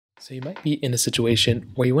So you might be in a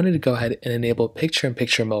situation where you wanted to go ahead and enable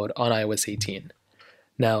picture-in-picture mode on iOS 18.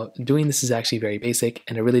 Now, doing this is actually very basic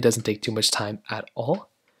and it really doesn't take too much time at all.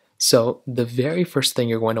 So the very first thing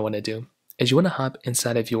you're going to want to do is you want to hop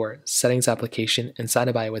inside of your settings application inside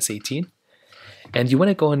of iOS 18, and you want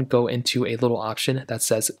to go into a little option that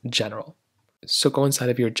says general. So go inside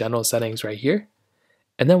of your general settings right here,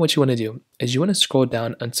 and then what you want to do is you want to scroll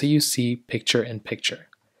down until you see picture-in-picture.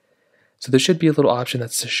 So there should be a little option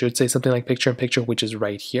that should say something like picture-in-picture, which is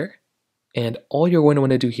right here. And all you're going to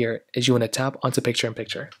want to do here is you want to tap onto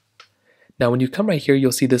picture-in-picture. Now when you come right here,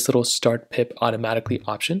 you'll see this little start pip automatically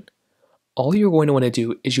option. All you're going to want to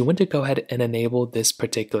do is you want to go ahead and enable this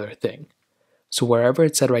particular thing. So wherever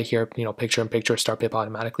it said right here, picture-in-picture start pip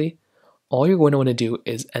automatically, all you're going to want to do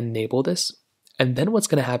is enable this. And then what's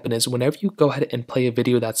going to happen is whenever you go ahead and play a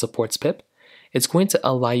video that supports pip, it's going to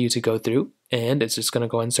allow you to go through and it's just going to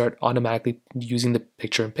go and start automatically using the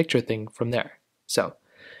picture-in-picture thing from there. So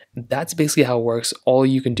that's basically how it works. All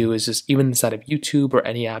you can do is just, even inside of YouTube or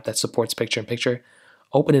any app that supports picture-in-picture,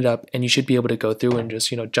 open it up and you should be able to go through and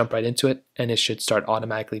just jump right into it and it should start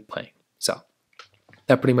automatically playing. So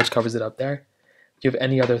that pretty much covers it up there. If you have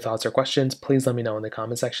any other thoughts or questions, please let me know in the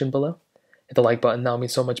comment section below. Hit the like button, that would mean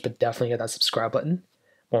so much, but definitely hit that subscribe button.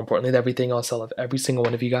 More importantly than everything else, I love every single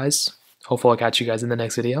one of you guys. Hopefully I'll catch you guys in the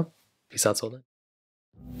next video. Peace out till then.